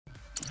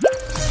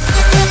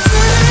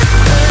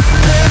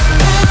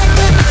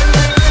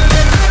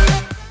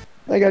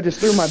think I just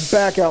threw my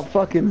back out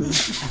fucking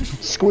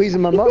squeezing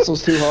my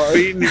muscles too hard.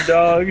 Beating your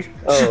dog.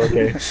 Oh,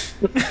 okay.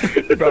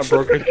 About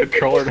broke his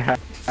controller in half.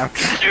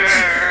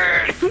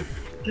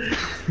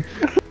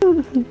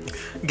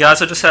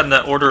 Guys, I just had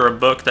to order a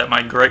book that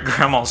my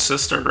great-grandma's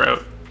sister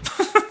wrote.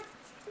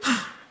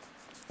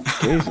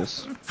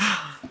 Jesus.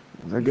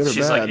 Is that good or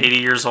She's bad? like 80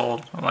 years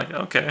old. I'm like,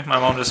 okay. My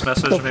mom just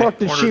messaged me. What the fuck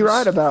did she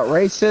write about?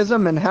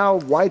 Racism and how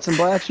whites and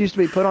blacks used to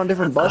be put on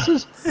different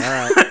buses?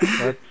 Alright.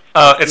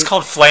 It's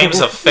called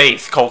Flames of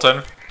Faith,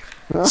 Colton.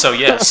 So,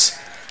 yes.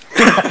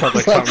 Sounds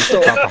like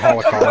something about the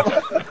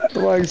Holocaust.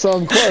 Like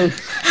something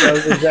close.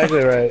 That's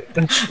exactly right.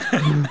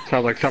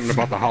 Sounds like something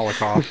about the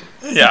Holocaust.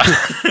 Yeah.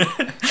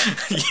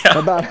 Yeah.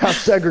 About how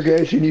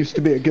segregation used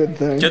to be a good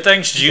thing. Good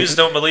things Jews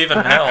don't believe in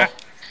hell.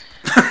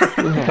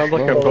 Sounds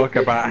like a book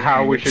about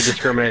how we should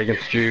discriminate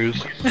against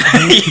Jews.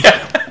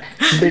 Yeah.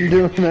 Been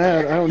doing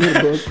that. I don't need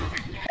a book.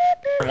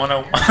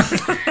 101.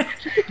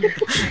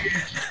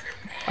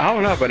 I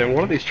don't know, but in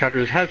one of these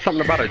chapters it had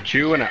something about a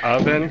Jew in an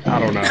oven. I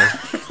don't know.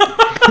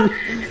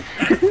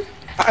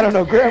 I don't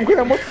know, Graham,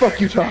 what the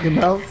fuck you talking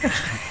about?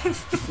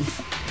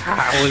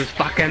 I was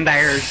fucking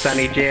there,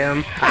 Sonny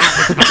Jim. I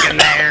was fucking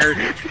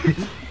there.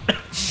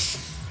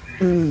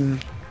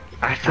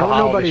 I saw Don't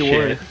all nobody the shit.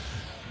 worry.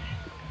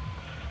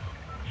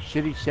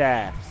 Shitty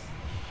shafts.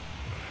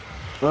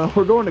 Well,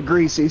 we're going to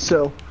Greasy,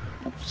 so...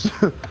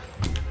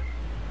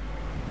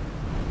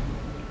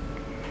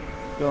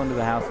 Going to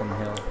the house on the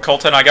hill.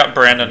 Colton, I got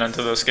Brandon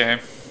into this game.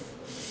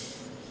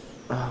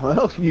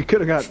 Well, you could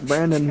have got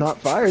Brandon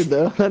not fired,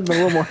 though. That'd been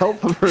a little more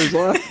helpful for his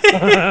life.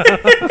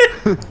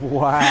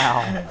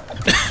 Wow.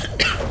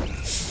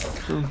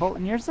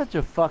 Colton, you're such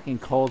a fucking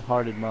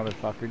cold-hearted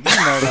motherfucker. Do you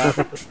know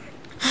that?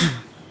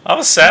 I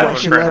was sad Why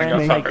when she Brandon left got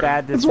me? Make fired.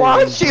 bad That's decisions.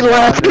 why she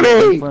left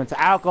me! Influence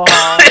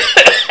alcohol.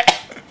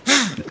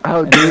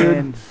 Oh, dude.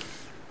 And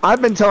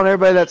I've been telling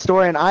everybody that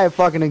story, and I have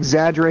fucking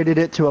exaggerated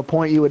it to a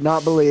point you would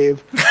not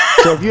believe.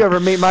 So if you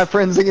ever meet my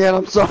friends again,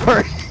 I'm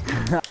sorry.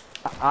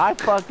 I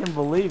fucking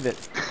believe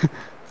it.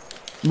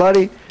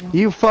 Buddy,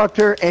 you fucked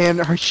her,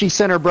 and she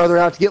sent her brother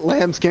out to get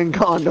lambskin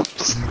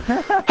condoms.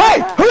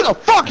 Hey, who the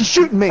fuck is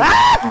shooting me?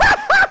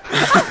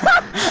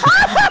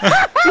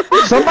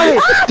 Somebody,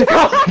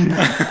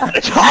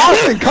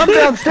 Austin, come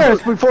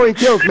downstairs before he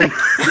kills me.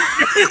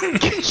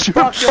 Get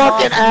your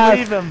fucking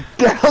ass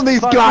down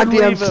these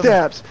goddamn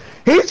steps.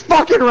 He's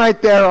fucking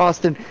right there,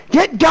 Austin.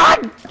 Get,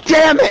 god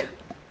damn it!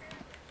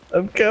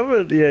 I'm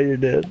coming. Yeah, you're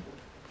dead.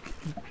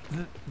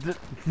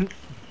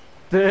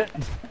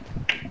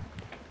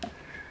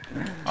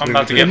 I'm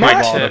about to get my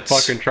to tits.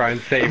 fucking try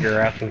and save your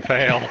ass and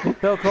fail.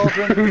 So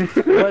Colton,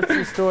 what's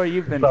the story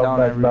you've been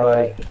telling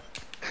everybody?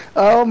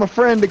 Oh, my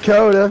friend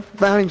Dakota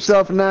found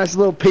himself a nice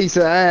little piece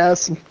of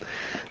ass.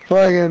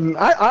 Fucking,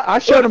 I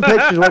showed him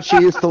pictures of what she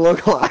used to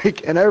look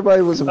like, and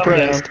everybody was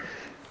impressed.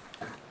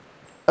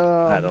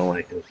 I don't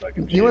like this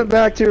fucking shit. You went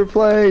back to her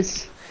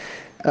place.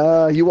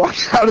 You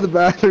walked out of the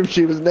bathroom.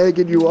 She was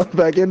naked. You walked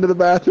back into the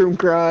bathroom,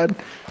 cried.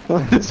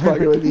 I'm just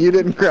fucking with you. You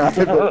didn't cry,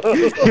 but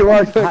you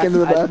walked back into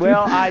the bathroom.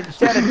 Well, I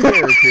shed a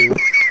tear or two.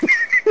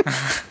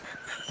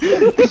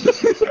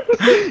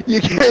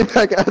 You came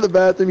back out of the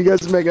bathroom. You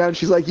guys make out, and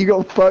she's like, "You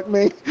gonna fuck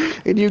me?"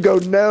 And you go,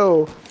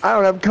 "No, I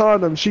don't have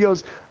condoms." She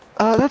goes,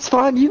 "That's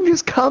fine. You can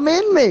just come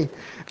in me,"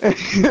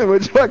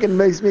 which fucking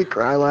makes me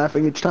cry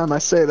laughing each time I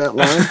say that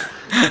line.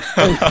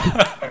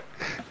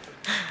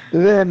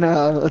 Then,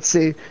 let's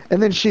see.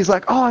 And then she's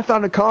like, "Oh, I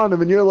found a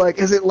condom." And you're like,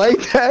 "Is it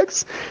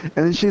latex?" And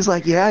then she's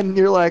like, "Yeah." And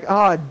you're like,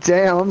 "Oh,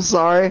 damn, I'm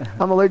sorry.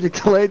 I'm allergic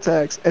to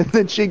latex." And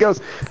then she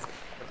goes,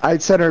 I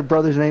said her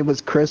brother's name was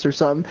Chris or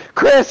something.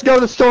 "Chris, go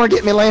to the store and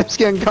get me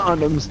lambskin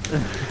condoms."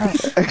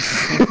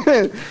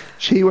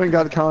 She went and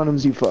got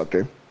condoms, you fucked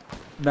her.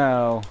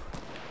 No.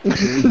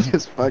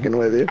 Just fucking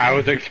with you. I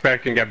was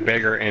expecting a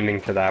bigger ending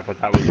to that, but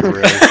that was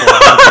really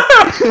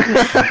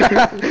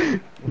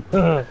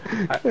cool.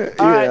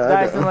 Alright,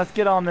 Dyson, let's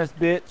get on this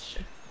bitch.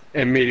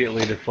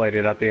 Immediately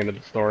deflated at the end of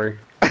the story.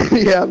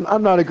 Yeah,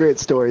 I'm not a great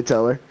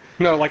storyteller.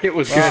 No, like it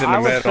was good in the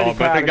middle,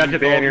 but then got to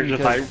the end, you're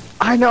just like...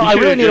 I know, I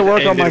really need to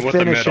work on my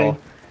finishing.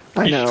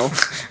 I know.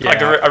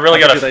 Yeah, I really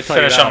gotta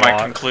finish on my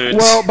concludes.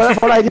 Well,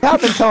 but I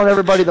have been telling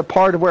everybody the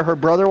part of where her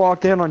brother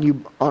walked in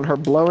on her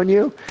blowing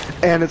you,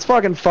 and it's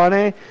fucking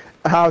funny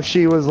how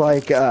she was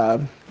like,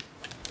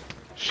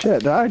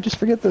 shit, did I just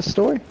forget this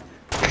story?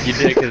 You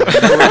did, because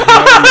there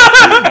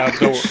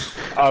was no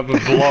of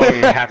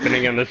blowing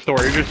happening in the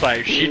story. It was just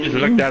like, she just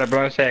looked at her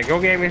brother and said, "Go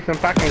get me some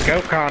fucking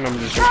goat condoms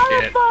and some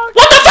shit." What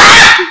the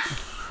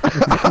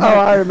fuck? Oh,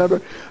 I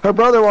remember. Her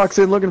brother walks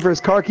in looking for his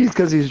car keys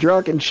because he's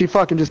drunk, and she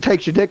fucking just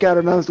takes your dick out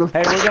of her nose. Hey,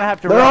 we're gonna have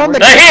to They're run. on the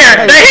They're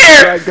here! They're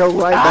here! Right, go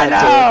right I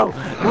back know!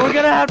 We're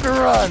gonna have to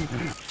run!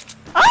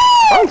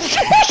 Oh,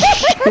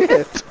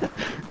 shit!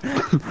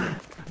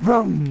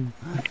 Vroom.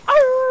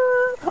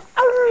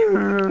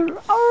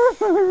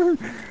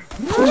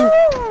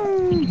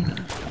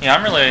 Yeah,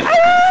 I'm really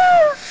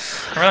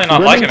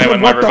not liking it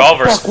when my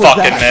revolver's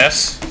fucking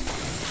miss.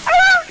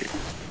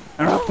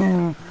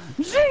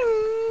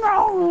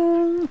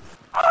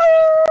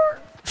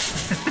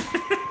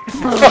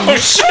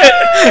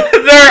 shit!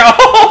 They're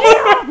all.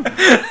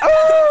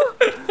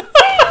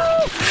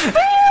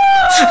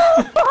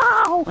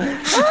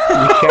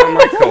 You sound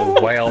like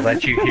a whale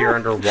that you hear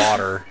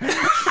underwater.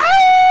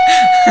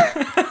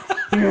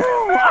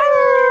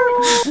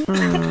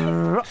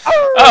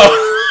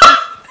 Oh.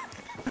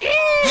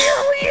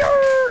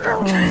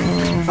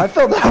 I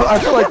feel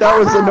like that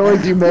was the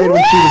noise you made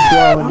when she was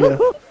blowing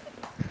you.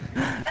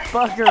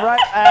 Fuck her right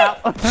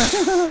out.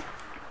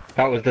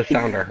 That was the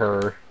sound of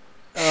her.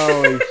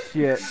 Holy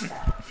shit.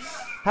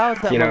 How is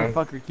that You know,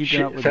 motherfucker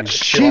keeping up with you?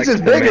 She's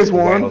as big as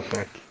one.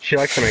 She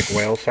likes to make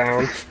whale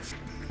sounds.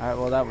 Alright,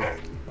 well that was...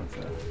 What's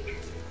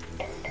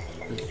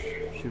that? Just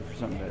shoot for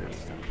something better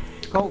this time.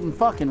 Colton,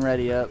 fucking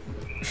ready up.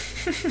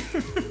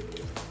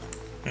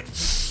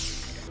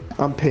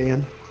 I'm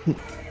peeing.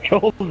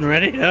 Colton,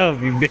 ready up,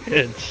 you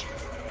bitch.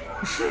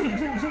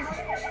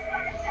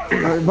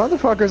 Alright,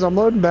 motherfuckers, I'm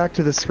loading back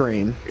to the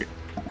screen.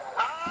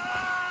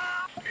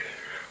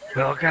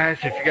 Well, guys,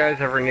 if you guys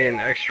ever need an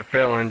extra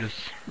fill-in, just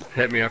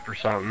hit me up or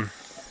something.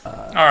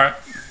 Alright.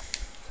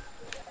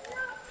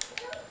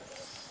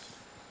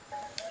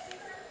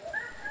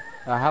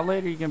 How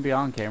late are you gonna be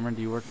on, Cameron?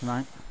 Do you work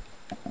tonight?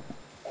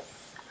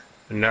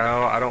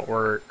 No, I don't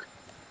work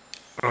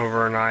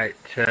overnight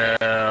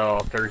till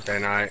Thursday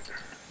night.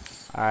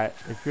 Alright,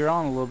 if you're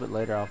on a little bit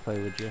later, I'll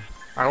play with you.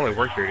 I only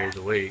work 3 days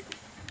a week.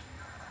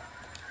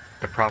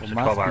 The props It are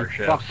must 12-hour be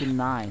shifts. fucking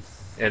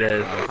nice. It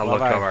is. I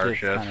love 12-hour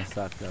shifts. Kind of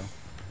suck though,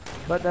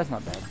 but that's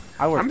not bad.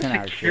 I work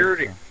 10-hour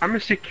shifts. So. I'm a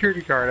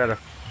security guard at a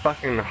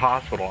fucking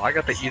hospital. I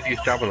got the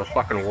easiest job in the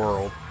fucking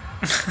world.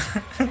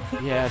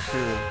 Yeah,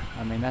 true.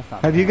 I mean, that's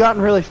not. Have you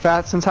gotten really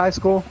fat since high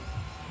school?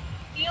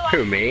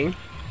 Who, me?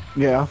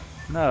 Yeah.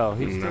 No,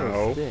 he's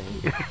still sick.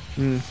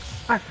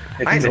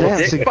 I know. Damn,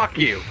 Dick, fuck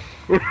you.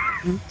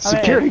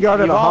 Security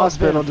guard at you've a always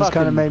hospital been just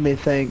kind of fucking- made me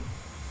think.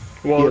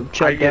 Well,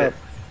 Check I get out. it.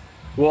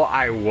 Well,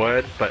 I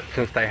would, but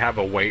since they have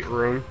a weight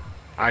room,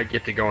 I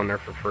get to go in there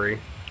for free.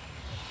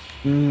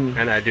 Mm.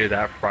 And I do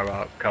that for probably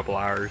about a couple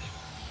hours.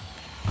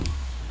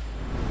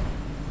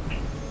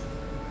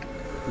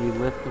 Do you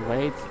lift the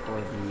weights, or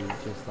do you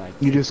just like?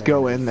 You just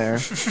go in there,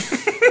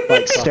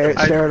 like stare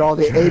at all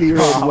the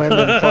 80-year-old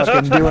women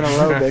fucking doing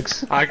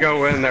aerobics. I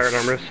go in there and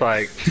I'm just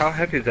like, how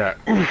heavy is that?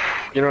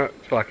 You know what?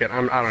 Fuck it. I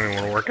don't even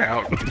want to work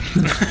out.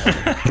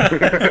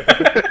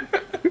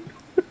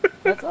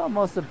 That's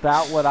almost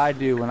about what I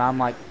do when I'm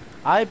like,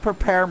 I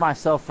prepare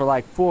myself for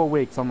like 4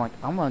 weeks. I'm like,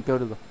 I'm gonna go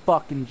to the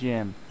fucking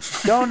gym.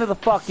 Going to the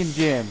fucking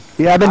gym.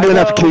 Yeah, I've been doing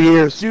that for 2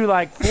 years. Do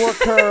like 4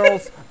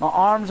 curls. My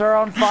arms are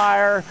on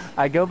fire.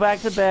 I go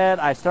back to bed.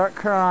 I start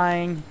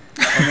crying,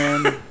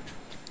 and then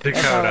that's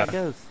how it Dakota,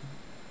 goes.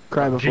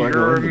 Cry do before you I go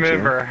in the gym.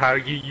 remember how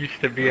you used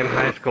to be in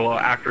high school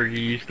after you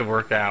used to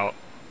work out?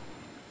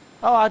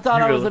 Oh, I thought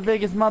You I was go- the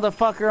biggest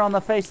motherfucker on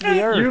the face of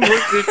the earth. You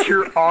looked at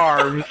your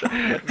arms,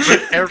 but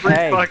every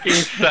Hey. fucking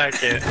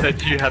second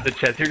that you had the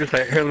chance, you're just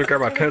like, here, let me grab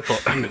my pencil.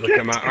 Let me look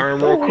at my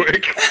arm real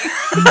quick.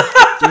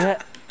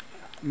 Yeah,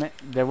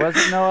 there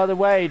wasn't no other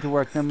way to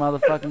work them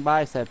motherfucking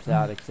biceps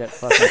out except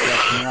fucking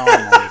stretching your arm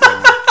all the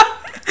time.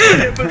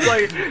 It was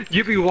like,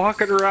 you'd be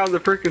walking around the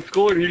freaking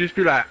school and you'd just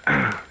be like,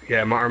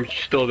 yeah, my arm's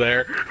still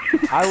there.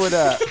 I would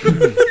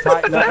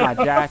tighten up my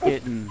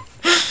jacket and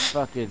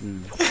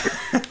fucking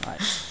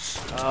like,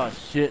 oh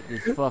shit,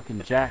 this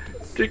fucking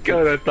jacket's.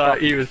 Dakota thought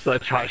he was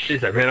such hot shit.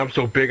 She's like, man, I'm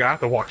so big I have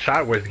to walk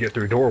sideways to get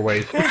through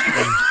doorways.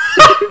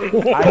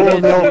 I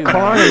Pulling did the old too, man.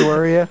 carny,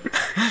 were you?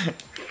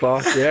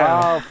 Fuck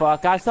yeah. Oh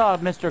fuck! I saw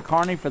Mr.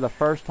 Carney for the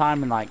first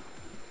time in like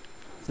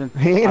since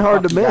He ain't I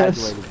hard to fucking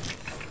miss. graduated.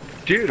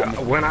 Dude,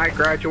 when I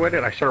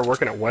graduated, I started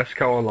working at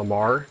Westco and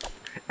Lamar.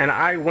 And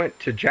I went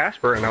to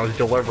Jasper and I was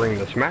delivering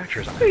this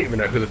mattress. I didn't even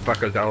know who the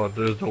fuck I was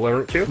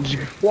delivering it to.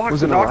 Walked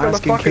Was it and knocked on the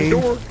Alaskan fucking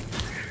King? door.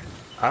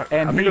 I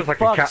And think he it was like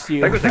fucks I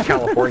you. think it was a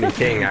California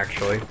King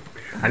actually.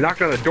 I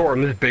knocked on the door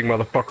and this big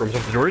motherfucker was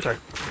at the door. He's like,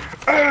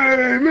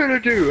 "Hey,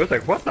 minute dude." I was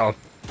like, "What the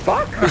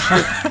fuck?"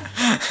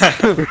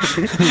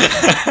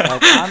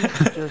 Like, I'm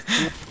just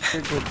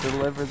here to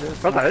deliver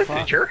this. I was like, "This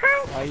motherfucker. is your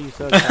house?" Why are you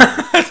so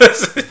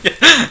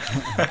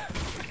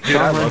Dude, I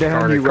Calm her love down,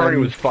 Carney. you Carney rodent.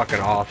 was fucking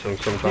awesome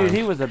sometimes. Dude,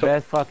 he was the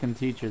best fucking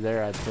teacher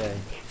there, I'd say.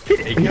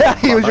 Yeah,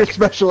 he was your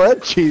special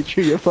ed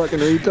teacher, you fucking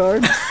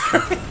retard.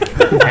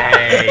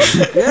 Hey.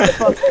 You're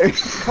fucking,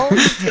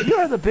 Colton, you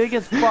are the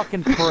biggest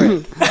fucking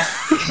prick.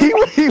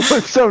 he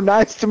was so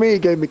nice to me. He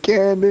gave me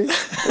candy.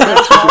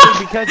 That's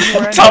probably because you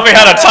were in Taught me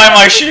how to tie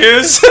my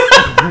shoes.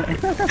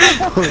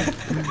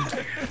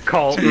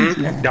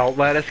 Colton, don't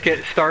let us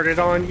get started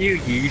on you.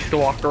 You used to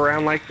walk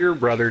around like your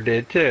brother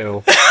did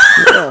too.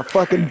 Yeah,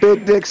 fucking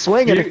big dick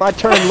swinging. If I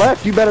turn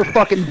left, you better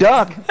fucking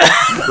duck.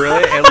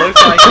 Really? It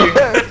looks like you.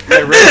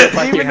 It really looks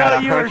like you Even had though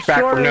a you were hunchback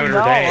shorter from than Notre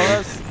all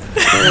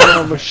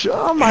of Dame. us.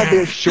 I might be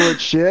a short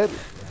shit.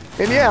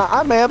 And yeah,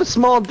 I may have a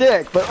small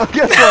dick, but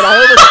guess what?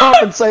 I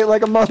overcompensate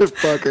like a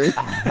motherfucker.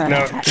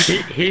 No,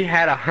 he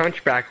had a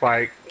hunchback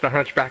like the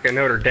hunchback of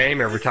Notre Dame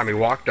every time he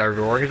walked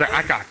everywhere. He's like,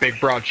 I got big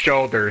broad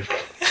shoulders.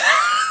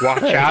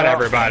 Watch out,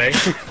 everybody.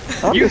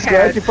 I'm You just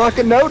glad had- you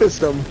fucking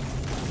noticed him.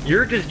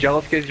 You're just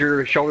jealous because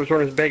your shoulders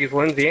weren't as big as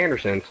Lindsay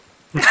Anderson's.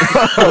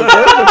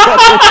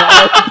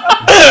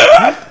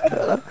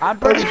 I'm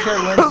pretty sure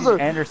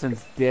Lindsay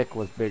Anderson's dick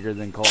was bigger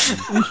than Colton.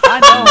 I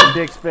know her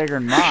dick's bigger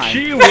than mine.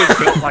 She was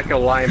built like a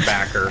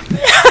linebacker.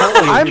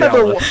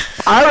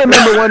 I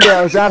remember one day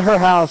I was at her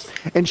house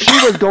and she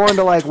was going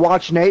to like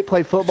watch Nate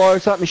play football or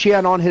something. She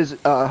had on his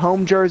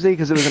home jersey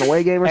because it was an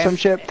away game or some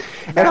shit.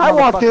 And I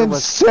walked in and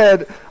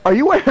said, "Are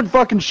you wearing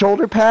fucking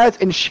shoulder pads?"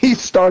 And she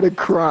started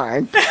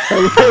crying.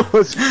 Like, it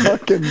was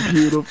fucking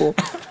beautiful.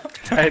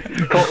 And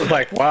Colt was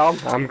like, "Well,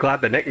 I'm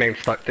glad the nickname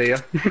stuck to you."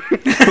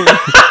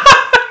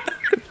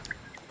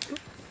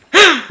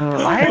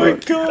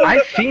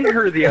 I seen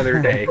her the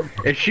other day.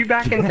 Is she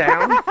back in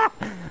town?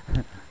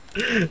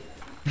 I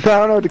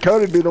don't know.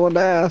 Dakota'd be the one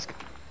to ask.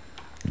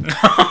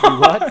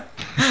 What?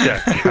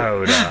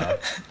 Dakota.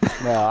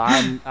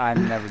 No, I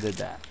never did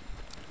that.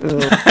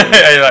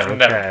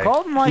 Okay.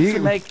 Colton likes to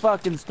make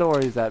fucking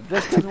stories up.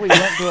 Just because we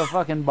went to a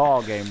fucking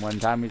ball game one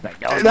time, he's like,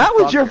 "Oh, that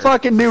was your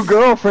fucking new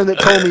girlfriend that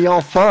told me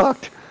y'all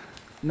fucked."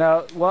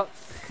 No, well,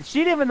 she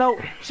didn't even know.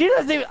 She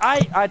doesn't even.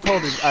 I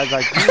told her. I was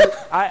like,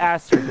 I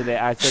asked her today.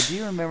 I said, "Do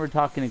you remember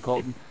talking to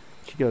Colton?"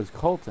 She goes,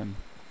 "Colton."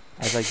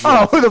 I was like, "Oh,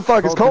 yes, who the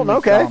fuck is Colton?"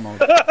 Okay.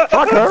 McDonald.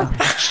 Fuck her.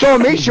 She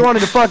told me she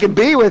wanted to fucking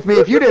be with me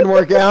if you didn't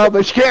work out,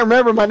 but she can't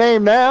remember my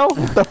name now.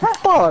 What the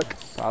fuck?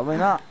 Probably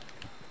not.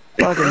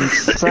 Fucking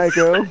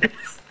psycho.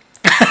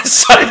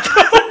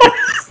 Psycho.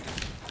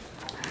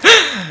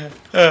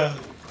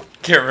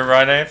 Can't remember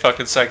my name.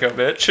 Fucking psycho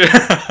bitch.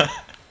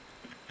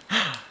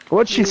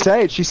 What'd she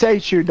say? Did she say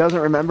she doesn't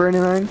remember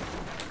anything?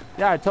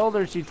 Yeah, I told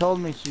her. She told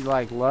me she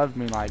like loved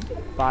me like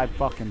 5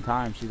 fucking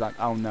times. She's like,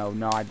 "Oh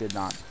no, I did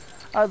not."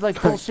 I was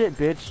like, "Bullshit,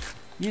 bitch.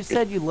 You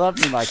said you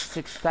loved me like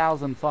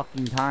 6,000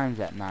 fucking times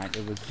that night.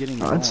 It was getting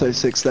annoying." I'd say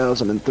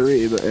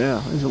 6,003, but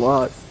yeah, there's a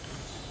lot.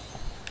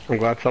 I'm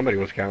glad somebody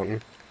was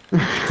counting.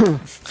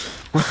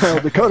 Well,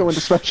 Dakota went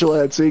to special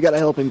ed, so you gotta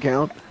help him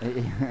count.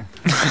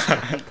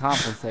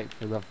 Compensate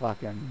for the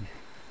fucking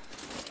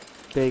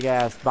big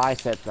ass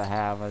biceps I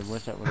have. I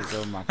wish I would have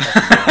grown my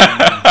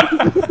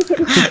fucking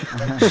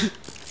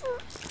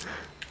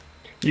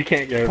You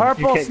can't give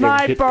Purple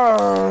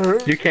Sniper!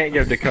 You can't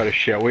give Dakota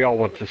shit. We all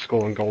went to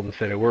school in Golden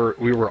City.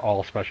 We were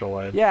all special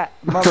ed. Yeah,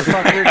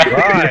 motherfucker.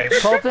 Right.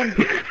 Colton,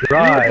 you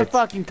Right. went to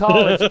fucking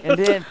college and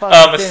didn't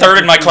fucking Third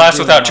in my class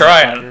without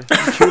trying.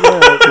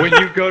 When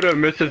you go to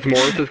Mrs.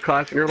 Morris's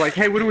class and you're like,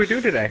 "Hey, what do we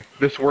do today?"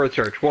 This word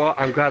search. Well,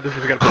 I'm glad this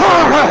is gonna.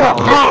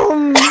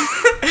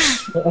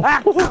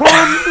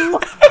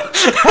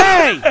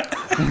 Hey!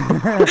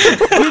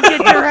 You get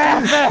your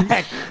ass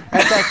back!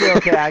 That's actually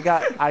okay.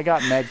 I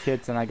got med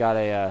kits and I got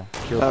a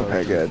cure potion,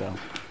 Okay, good. So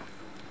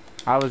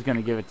I was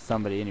gonna give it to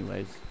somebody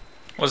anyways.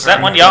 Was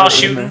that one y'all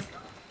shooting?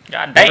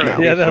 God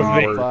damn. Yeah, that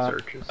was me. Fuck.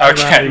 Searches. I don't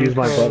know how to Okay. use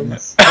my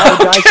buttons.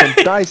 Oh,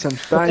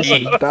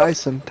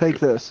 Dyson, take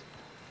this.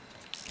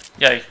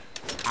 Yay.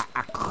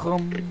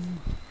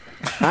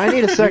 I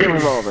need a second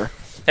revolver.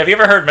 Have you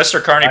ever heard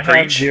Mr. Carney I have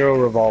preach? 0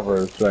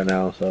 revolvers right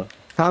now, so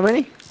How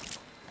many?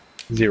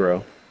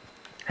 0.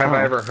 Have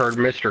I ever heard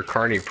Mr.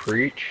 Carney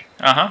preach?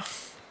 Uh-huh.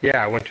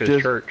 Yeah, I went to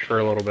his church for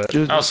a little bit.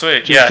 Just, Oh,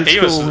 sweet. just Yeah, at he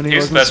was school when the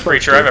wasn't best supposed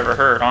preacher to. I've ever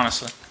heard,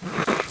 honestly.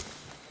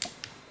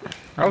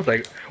 I was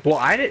like, well,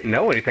 I didn't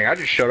know anything. I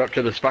just showed up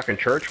to this fucking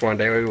church one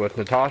day with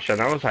Natasha,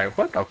 and I was like,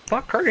 "What the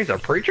fuck? Carney's a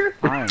preacher?"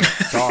 I am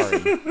sorry.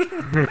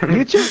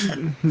 You just,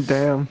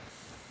 damn.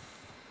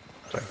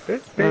 It's like,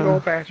 this big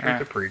old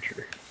bastard's a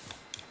preacher.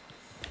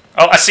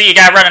 Oh, I see you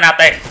guy running out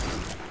there.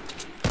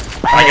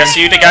 I guess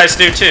you guys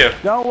do too.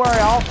 Don't worry,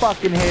 I'll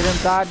fucking hit him.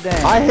 God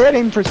damn. I hit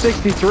him for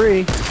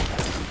 63.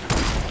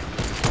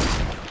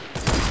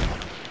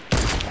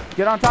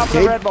 Get on top of the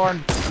Gabe? red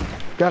barn.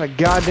 Got a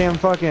goddamn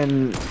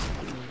fucking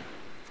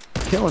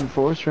killing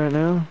force right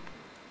now.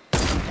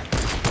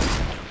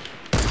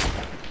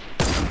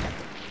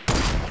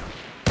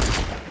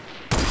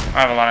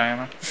 I have a lot of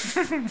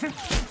ammo.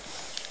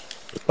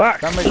 Fuck!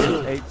 Somebody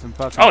just ate some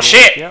fucking. Oh, bullets.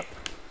 shit. Yep.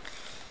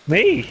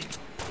 Me!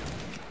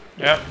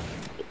 Yep.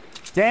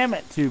 Damn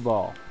it,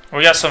 2-ball.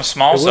 We got some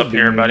smalls It would up be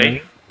here, me.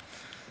 buddy.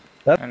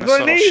 That's In this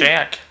what I little need!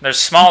 shack. There's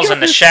smalls in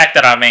the shack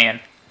that I'm in.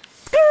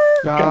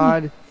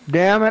 God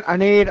damn it, I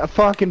need a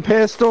fucking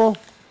pistol.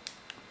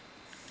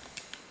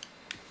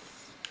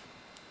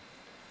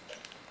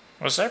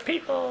 Was there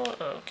people?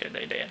 Okay,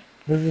 they did.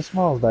 Where's the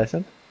smalls,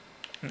 Dyson?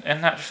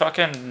 In that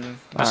fucking...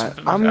 Alright,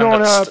 I'm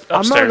going up.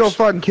 I'm gonna go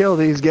fucking kill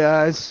these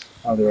guys.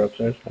 Oh, they're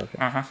upstairs? Okay,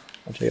 Uh-huh.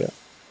 I'll check it out.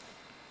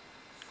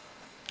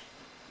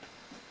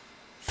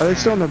 Are they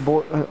still on the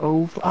board?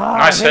 Ah,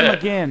 Nice I hit him hit.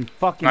 again.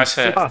 Fucking Nice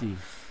hit. 60. Hey,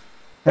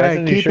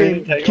 Dyson, you sure you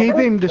didn't take keep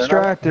over? him They're not-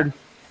 distracted.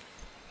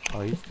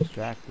 Oh, he's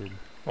distracted.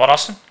 What,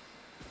 Austin?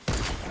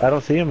 I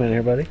don't see him in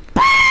here, buddy.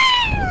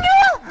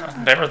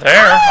 They were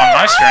there on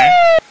my screen.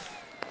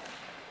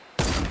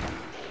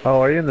 Oh,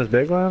 are you in this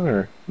big one,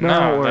 or? Don't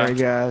No, worry,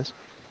 the- guys.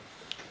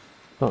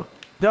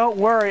 Don't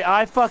worry,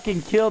 I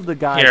fucking killed the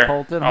guy, Here,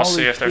 Colton. I'll Holy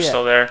see if they're shit.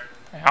 still there.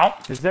 Ow.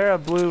 Is there a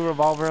blue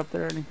revolver up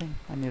there or anything?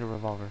 I need a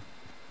revolver.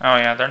 Oh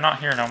yeah, they're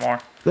not here no more.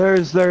 There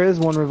is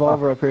one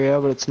revolver up here, yeah,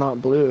 but it's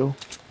not blue.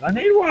 I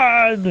need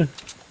one.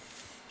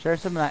 Share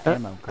some of that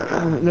ammo.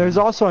 There's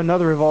also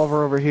another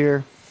revolver over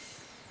here.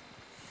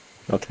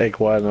 I'll take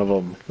one of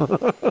them.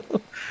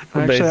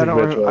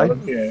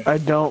 Actually, I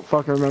don't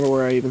fucking remember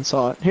where I even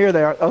saw it. Here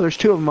they are. Oh, there's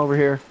 2 of them over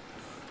here.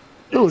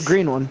 Ooh, a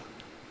green one.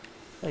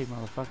 Hey,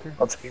 motherfucker.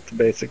 I'll take the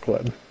basic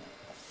one.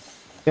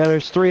 Yeah,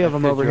 there's 3 of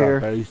them over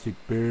here. Basic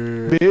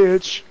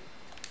Bitch.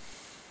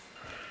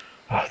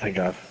 Oh, thank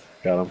God.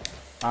 Got him.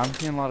 I'm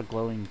seeing a lot of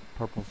glowing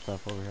purple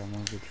stuff over here. I'm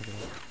gonna go check it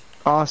out.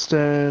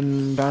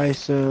 Austin,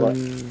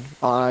 Dyson.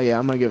 Yeah,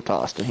 I'm gonna give it to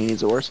Austin. He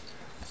needs a horse.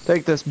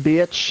 Take this,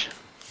 bitch.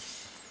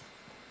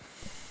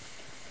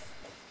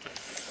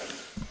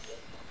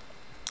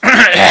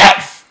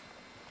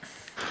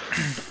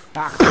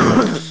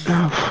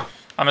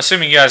 I'm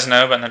assuming you guys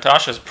know, but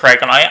Natasha's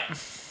pregnant.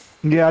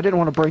 Yeah, I didn't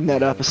want to bring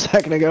that up a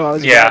second ago. I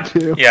was Yeah, about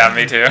to. yeah,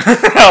 me too.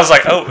 I was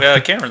like, oh,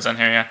 Cameron's in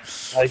here, yeah.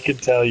 I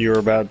could tell you were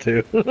about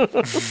to.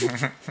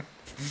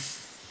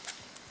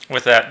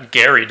 With that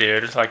Gary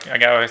dude. It's like, I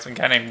got a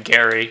guy named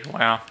Gary.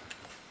 Wow.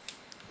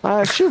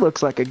 She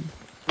looks like a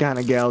kind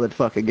of gal that'd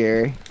fuck a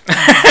Gary.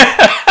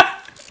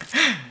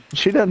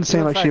 She doesn't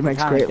seem like she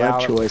makes great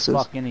life choices.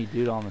 Fuck any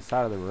dude on the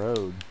side of the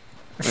road.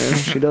 Yeah,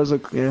 she does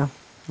look, yeah.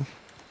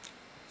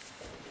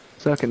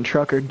 Sucking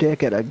trucker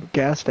dick at a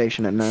gas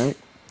station at night.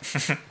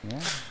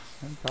 Yeah,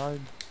 I'm probably.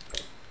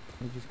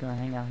 We're just gonna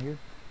hang out here.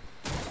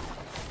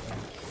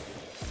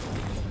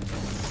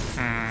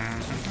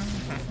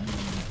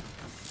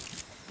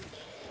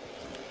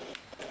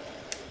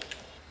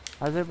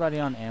 How's everybody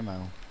on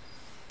ammo?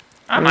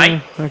 I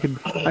might.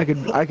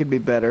 I could be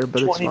better,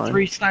 but it's fine.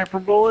 23 sniper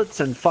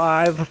bullets and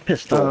 5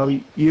 pistols. Oh,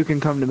 you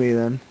can come to me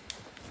then.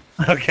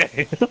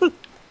 Okay.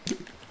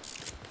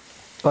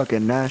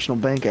 Fucking National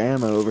Bank of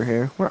Ammo over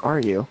here. Where are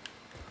you?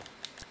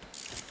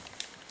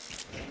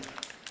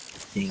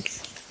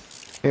 Thanks.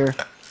 Here.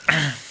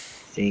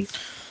 Thanks.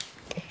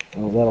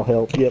 Oh, that'll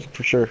help. Yep,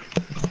 for sure.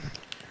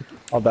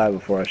 I'll die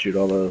before I shoot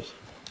all those.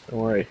 Don't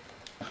worry.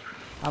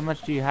 How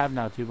much do you have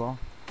now, 2-ball?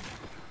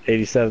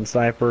 87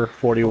 sniper,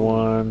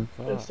 41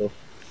 pistol.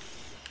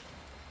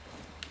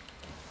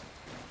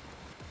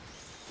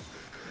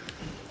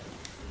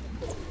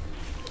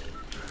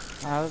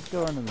 Let's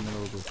go into the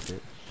middle of this bitch.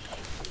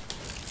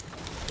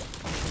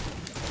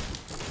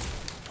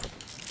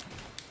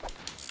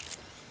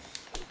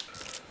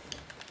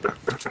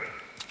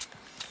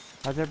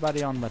 How's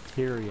everybody on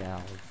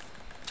materials?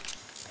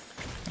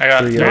 I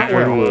got dirt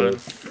wood.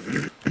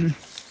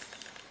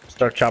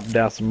 Start chopping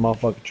down some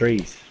motherfucking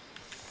trees.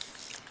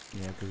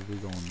 Yeah, because we're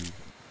going to use it.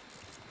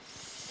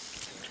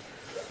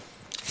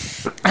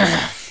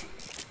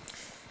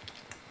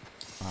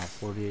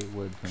 48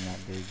 wood from that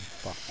big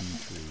fucking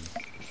tree.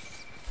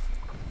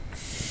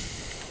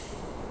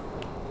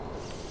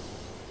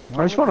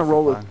 I just want to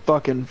roll with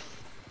fucking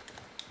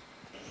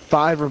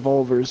 5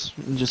 revolvers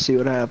and just see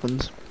what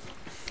happens.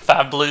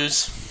 5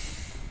 blues.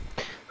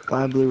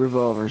 5 blue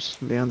revolvers.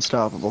 Be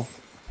unstoppable.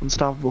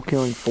 Unstoppable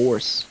killing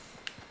force.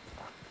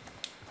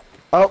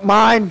 Oh,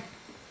 mine!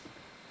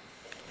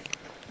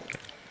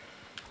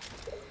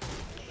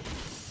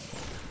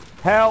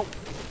 Help!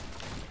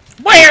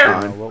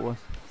 Where? What was?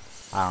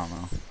 I don't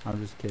know.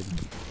 I'm just kidding.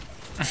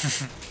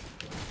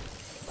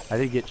 I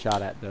did get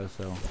shot at though,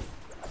 so.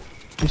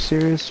 You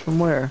serious? From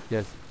where?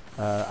 Yes.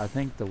 I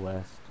think the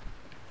west.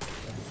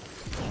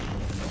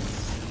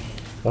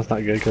 That's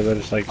not good because I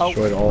just like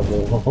destroyed all the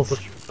walls.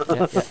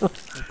 Yeah. Let's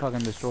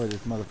fucking destroy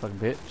this motherfucking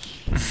bitch.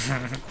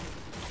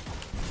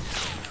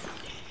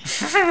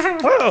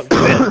 Oh,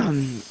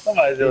 man.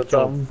 Somebody's doing Get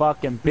some something.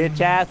 fucking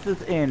bitch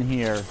asses in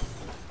here.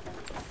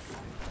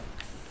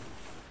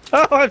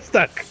 Oh, I'm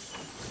stuck.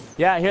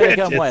 Yeah, here they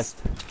come Bitches.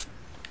 west.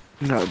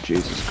 No,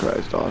 Jesus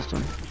Christ,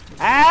 Austin.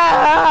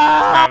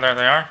 Ah! Oh, there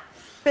they are.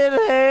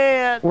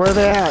 It. Where are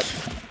they at?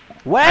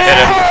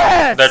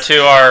 West! The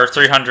 2 are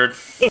 300.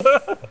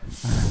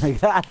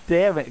 God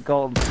damn it,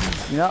 Colton.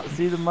 You not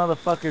see the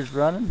motherfuckers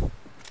running?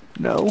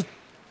 No.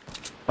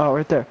 Oh,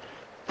 right there.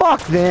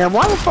 Fuck them.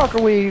 Why the fuck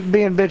are we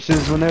being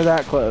bitches when they're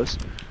that close?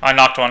 I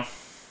knocked one.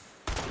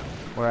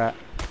 Where at?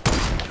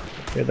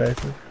 Good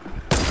Dyson.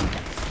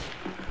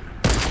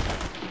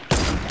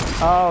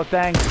 Oh,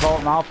 thanks,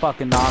 Colton. I'll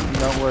fucking knock him.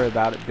 Don't worry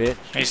about it, bitch.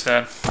 He's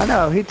dead. I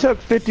know. He took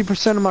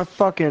 50% of my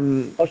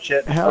fucking Oh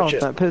shit. health. Oh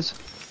shit. That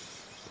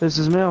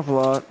pisses me off a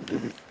lot.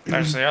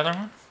 There's the other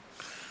one.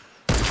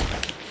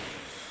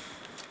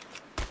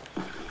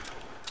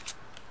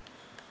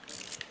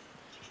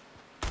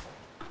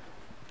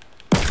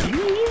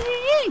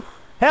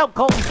 Help,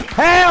 Colton!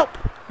 Help!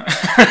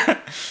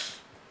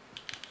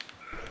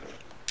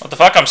 What the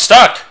fuck? I'm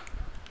stuck.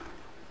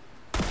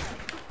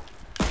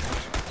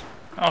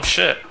 Oh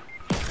shit.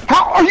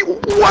 How are you?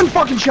 One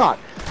fucking shot.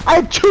 I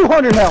had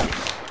 200 health.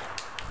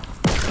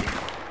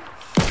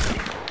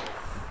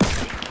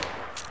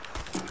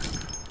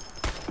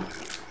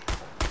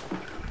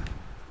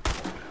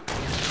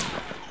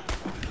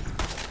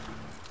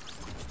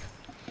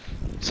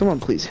 Someone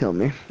please heal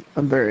me.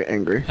 I'm very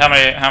angry. How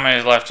many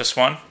is left? Just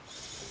one?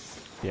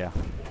 Yeah.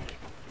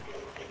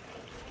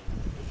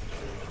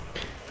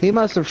 He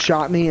must have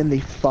shot me in the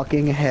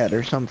fucking head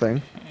or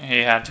something. He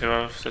had to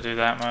have to do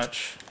that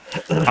much.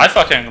 I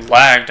fucking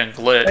lagged and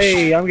glitched.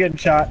 Hey, I'm getting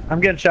shot. I'm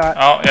getting shot.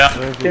 Oh, yeah.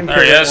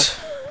 There he is.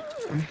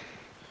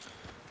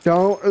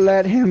 Don't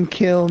let him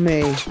kill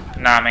me.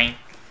 Nah, me.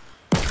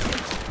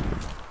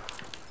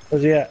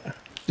 Where's he at?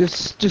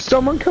 Just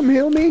someone come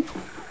heal me.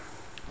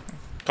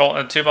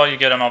 Colton, Two-Ball, you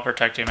get him. I'll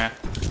protect you, man.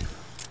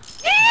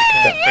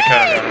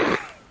 Dakota.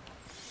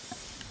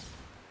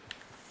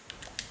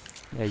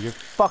 Yeah, you're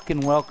fucking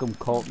welcome,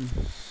 Colton.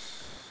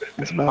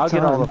 It's about I'll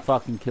get all time. the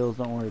fucking kills.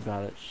 Don't worry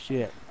about it.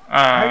 Shit.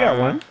 I got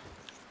one.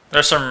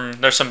 There's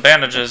some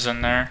bandages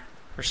in there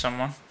for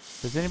someone.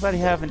 Does anybody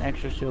have an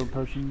extra shield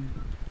potion?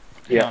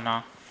 Yeah. Hell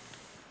no.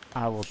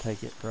 I will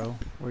take it, bro.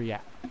 Where you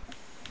at?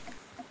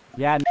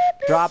 Yeah,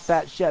 drop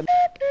that shit.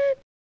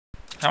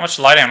 How much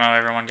light ammo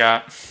everyone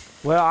got?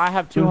 Well, I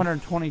have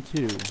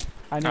 222.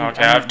 I need,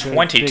 Okay, I have need the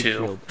 22. big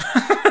shield.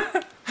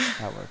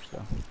 That works,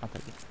 though. I'll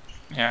take it.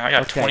 Yeah, I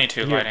got Okay,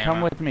 22 here, light ammo.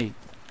 come with me.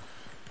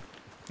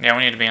 Yeah,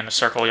 we need to be in the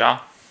circle,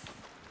 y'all.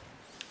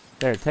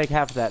 There, take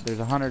half of that. There's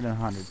 100 and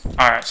 100.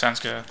 Alright, sounds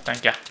good.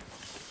 Thank ya.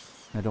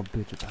 Now don't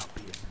bitch about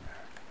being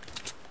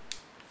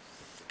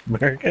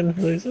American,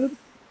 they said?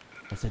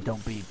 I said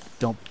don't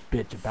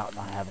bitch about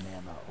not having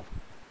ammo.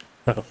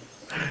 Oh.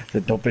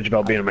 Said don't bitch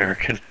about being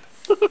American.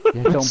 Yeah,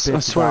 don't bitch I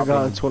swear to about God,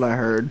 being... that's what I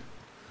heard.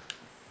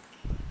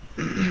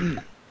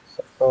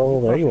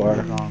 Oh, there you are.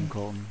 Wrong,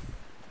 Colton.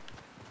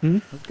 Hmm?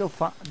 Let's go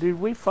find... Dude,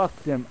 we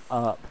fucked them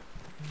up.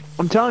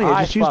 I'm telling you,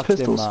 just use fucked them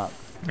pistols. up.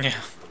 Yeah.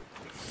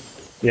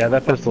 Yeah,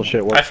 that pistol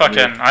shit works. I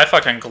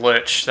fucking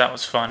glitched. That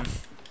was fun.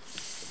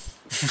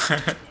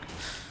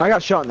 I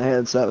got shot in the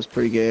head, so that was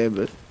pretty gay,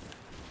 but...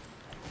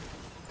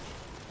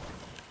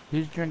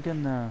 Who's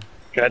drinking the...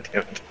 God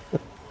damn it.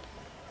 Of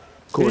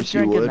course Who's you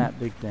drinking would. that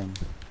big thing?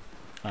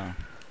 Oh.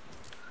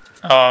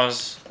 Oh, I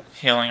was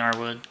healing our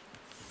wood.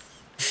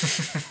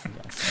 Just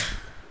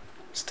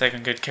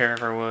taking good care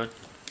of our wood.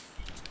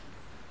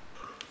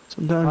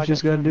 Sometimes you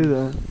just gotta do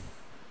that.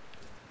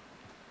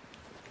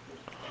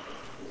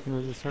 See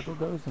where the circle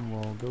goes, and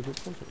we'll go get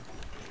closer.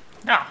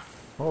 Yeah.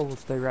 Or we'll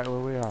stay right where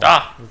we are.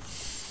 Ah.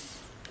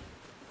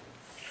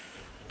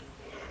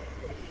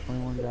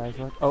 21 guys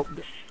left.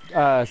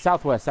 Oh,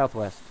 southwest.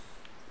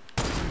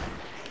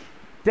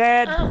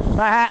 Dead.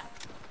 Ha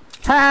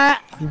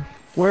ha.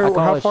 Where?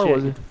 How far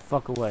was Get it? the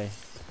fuck away.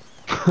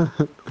 I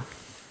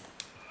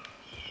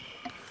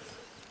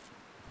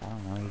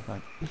don't know. He's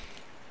like,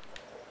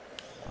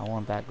 I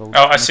want that gold.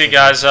 Oh, I see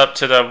guys up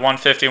to the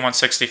 150,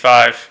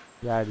 165.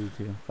 Yeah, I do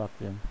too. Fuck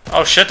them.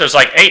 Oh shit, there's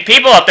like 8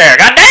 people up there.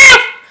 Goddamn!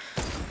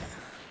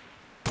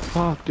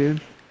 Fuck,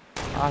 dude.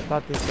 I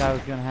thought this guy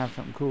was gonna have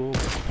something cool.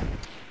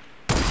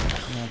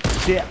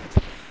 Shit.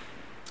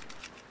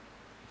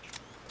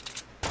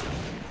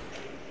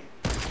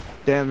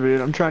 Damn, dude.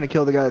 I'm trying to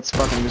kill the guy that's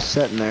fucking just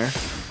sitting there.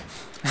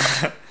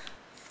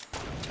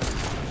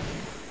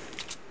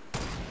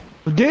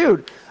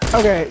 Dude!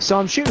 Okay, so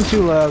I'm shooting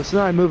too low, so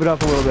then I move it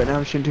up a little bit. Now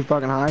I'm shooting too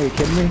fucking high. Are you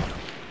kidding me?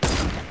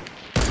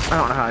 I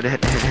don't know how to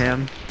hit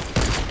him.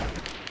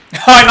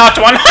 I knocked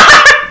one.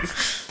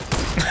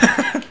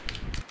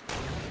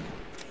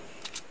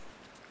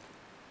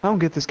 I don't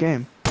get this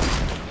game.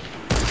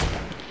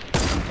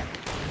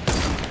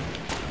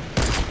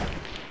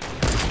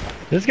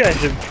 This guy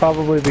should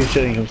probably be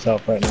shitting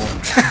himself right now.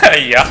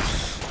 Yeah.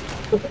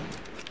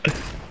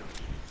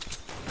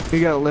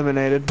 He got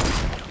eliminated.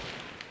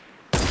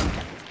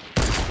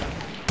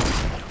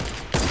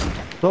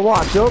 But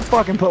watch, they'll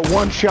fucking put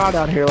one shot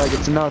out here like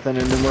it's nothing,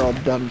 and then we're all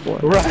done for.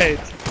 Right.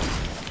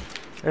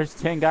 There's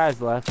 10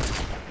 guys left.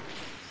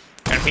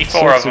 And me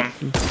 4 of them.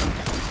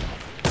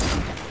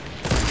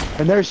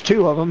 And there's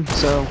 2 of them,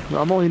 so we're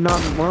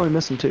only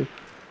missing 2.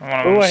 One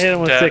of Ooh, them's I hit him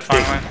with dead 60.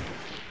 finally.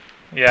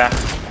 Yeah.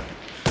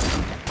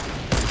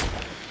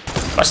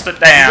 Bust it You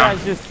down.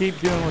 guys just keep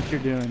doing what you're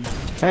doing.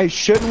 Hey,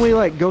 shouldn't we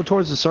like go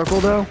towards the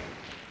circle though?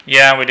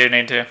 Yeah, we do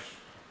need to.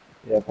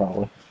 Yeah,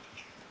 probably.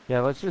 Yeah,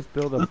 let's just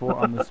build a fort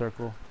on the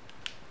circle.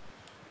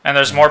 And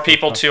there's more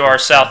people to our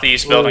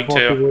southeast building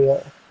too.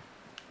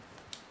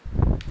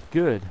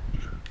 Good.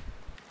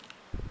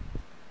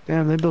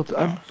 Damn, they built.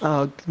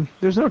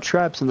 There's no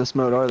traps in this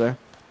mode, are there?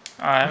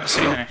 I haven't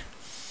seen any.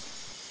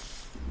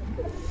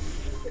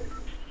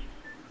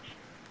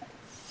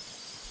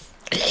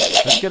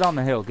 Let's get on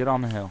the hill. Get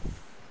on the hill.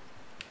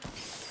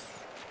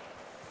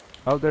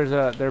 Oh,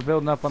 they're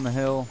building up on the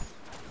hill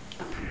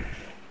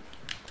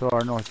to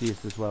our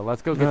northeast as well.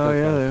 Let's go get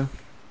those guys. Yeah.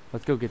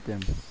 Let's go get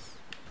them.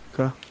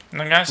 Okay.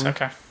 No guys?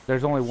 Okay.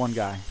 There's only one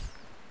guy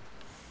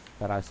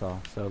that I saw,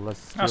 so let's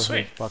steal his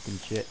sweet. fucking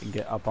shit and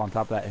get up on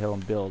top of that hill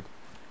and build.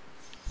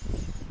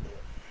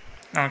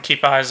 I'm gonna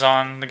keep eyes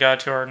on the guy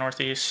to our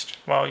northeast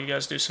while you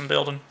guys do some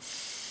building.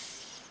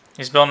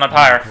 He's building up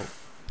higher.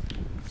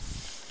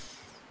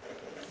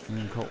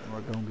 Me and Colton, we're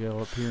gonna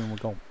go up here and we're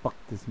gonna fuck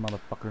this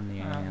motherfucker in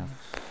the ass.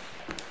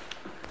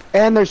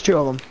 And there's 2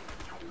 of them.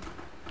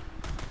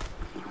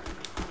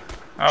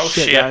 Oh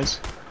shit. Guys.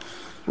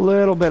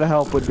 Little bit of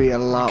help would be a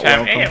lot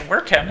welcome. Hey,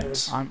 we're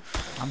Kevin's. I'm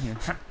here.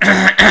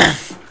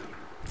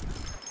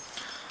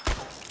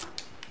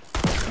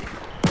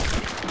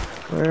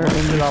 Where One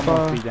in should the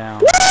almost fuck? be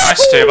down.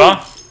 Nice,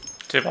 T-ball.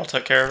 T-ball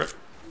took care of it.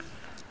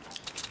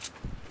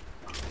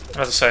 I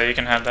was to say, you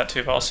can have that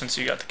T-ball since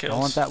you got the kills. I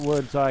want that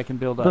wood so I can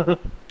build up.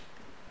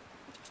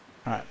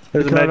 Alright.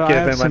 There's a Dakota, med I kit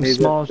have if some anybody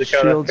small needs it.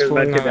 Dakota, shields there's a for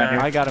med you. kit down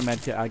here. I got a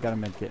med kit. I got a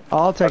med kit.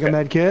 I'll take a Okay.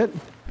 med kit.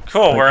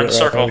 Cool, we're in the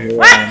circle.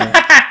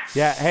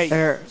 Yeah, hey,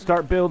 There.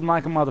 start building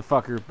like a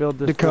motherfucker. Build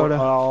this Dakota.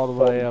 fort all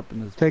the way up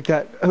in this. Take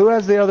that. Who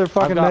has the other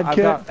fucking med I've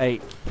kit? got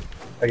 8.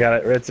 I got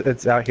it.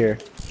 It's out here.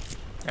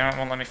 Damn it,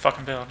 won't let me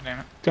fucking build, damn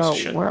it. Piece Go. of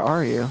shit. Where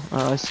are you?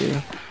 Oh, I see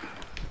you.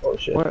 Oh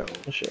shit. Where?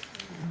 Oh shit.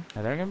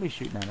 Yeah, they're gonna be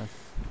shooting at us.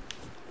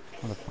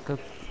 Motherfuckers.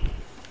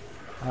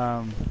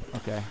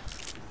 Okay.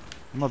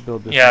 I'm gonna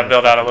build this. Yeah,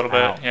 build out a little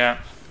motherfucker bit, yeah.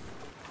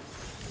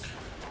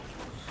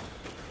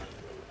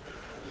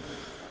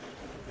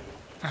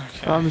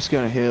 Okay. I'm just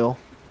gonna heal.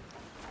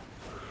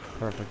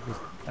 Perfect. Just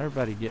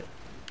everybody get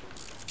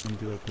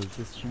into a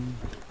position.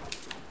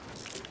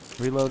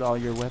 Reload all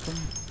your weapons.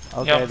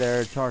 Okay, Yep.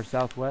 they're to our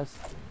southwest.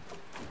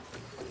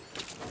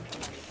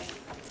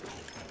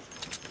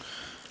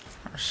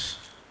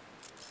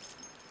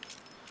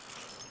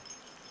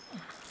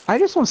 I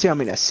just want to see how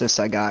many assists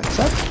I got. Cause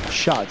I've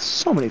shot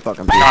so many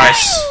fucking people.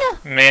 Nice.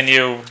 Me and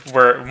you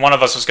were, one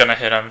of us was gonna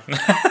hit him.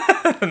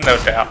 No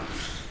doubt.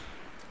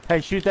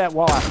 Hey, shoot that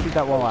wall out. Shoot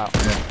that wall out.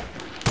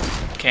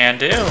 Can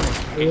do.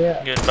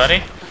 Yeah. Good,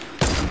 buddy.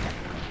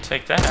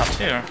 Take that out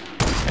too.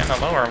 And the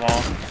lower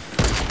wall.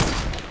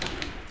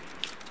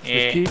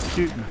 Yeah. Just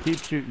keep shooting. Keep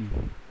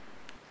shooting.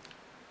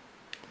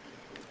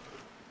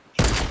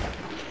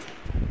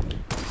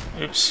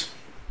 Oops.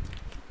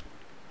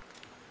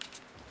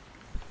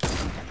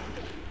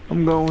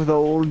 I'm going with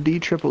old D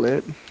triple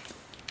it.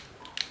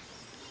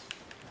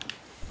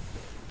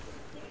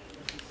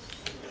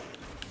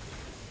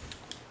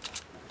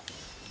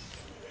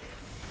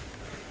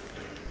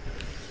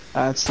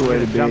 That's the way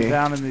to Jump be.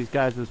 down in these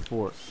guys'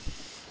 fort.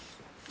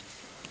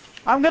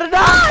 I'm gonna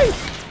die!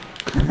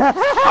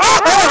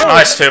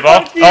 Nice, two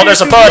ball. Oh,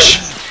 there's a bush.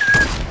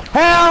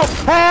 Help!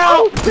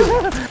 Help!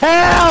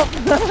 Help!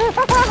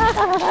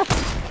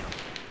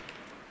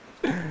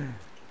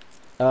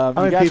 How You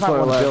many guys people might are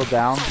want to left? build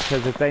down,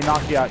 because if they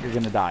knock you out, you're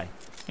gonna die.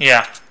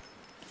 Yeah.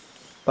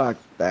 Fuck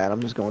that.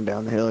 I'm just going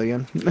down the hill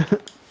again.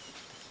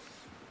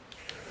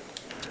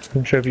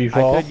 I'm sure if you I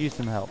fall. could use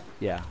some help.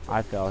 Yeah,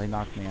 I fell. He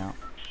knocked me out.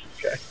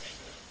 Okay.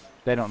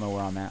 They don't know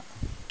where I'm at.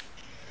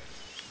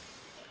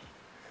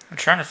 I'm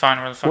trying to find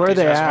where the fuck Where are these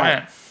they guys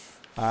at?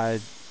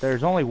 went.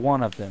 There's only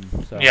one of them.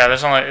 So. Yeah,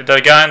 there's only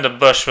the guy in the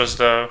bush was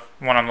the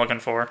one I'm looking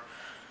for.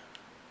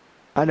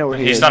 I know where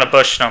he He's is. not a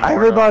bush no more. though.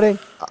 Everybody,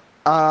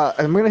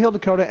 I'm gonna heal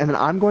Dakota, and then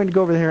I'm going to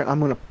go over there, and I'm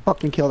gonna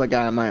fucking kill that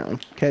guy on my own.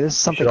 Okay, this is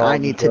something I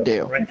need to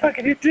do. Right,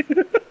 fucking you do.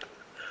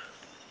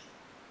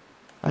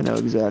 I know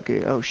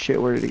exactly. Oh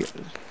shit, where did he go?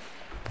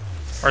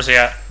 Where's he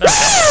at? There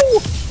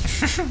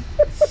we go.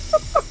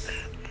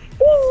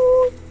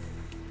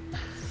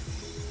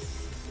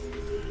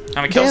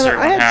 How many kills Damn did it,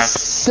 everyone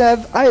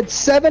have? I had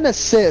 7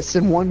 assists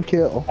and 1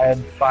 kill. I had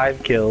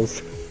 5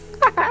 kills.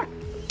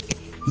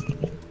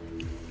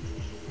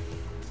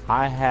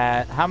 I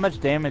had. How much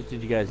damage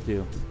did you guys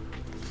do?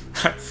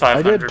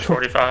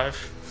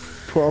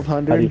 545 How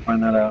do you 1200.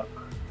 find that out?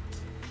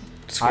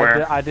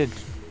 square. I did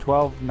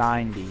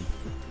 1290.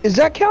 Does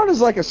that count as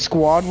like a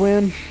squad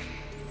win?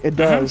 It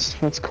does.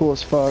 That's cool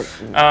as fuck.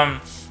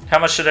 How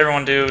much did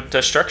everyone do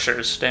to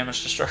structures?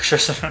 Damage to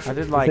structures. I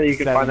did You like. say you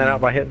can find that 70.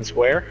 out by hitting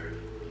square?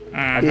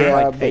 I did Yeah,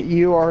 like but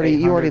you already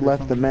 800 or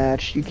left the something.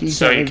 match. You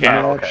So can't you leave the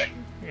can't. match. Okay.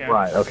 Yeah.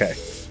 Right, okay.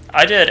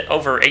 I did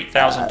over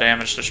 8,000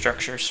 damage to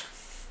structures.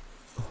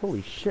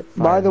 Holy shit!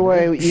 By the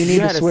way, you need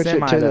to had a switch it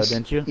semi to though, this.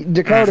 didn't you?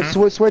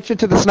 Dakota, switch it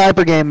to the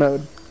sniper game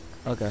mode.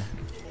 Okay.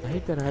 I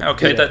hate that I have to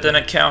Okay, do that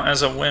didn't count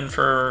as a win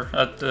for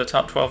the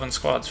top 12 in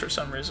squads for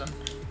some reason.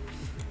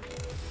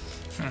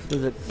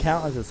 Does it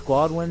count as a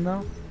squad win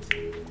though?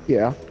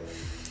 Yeah.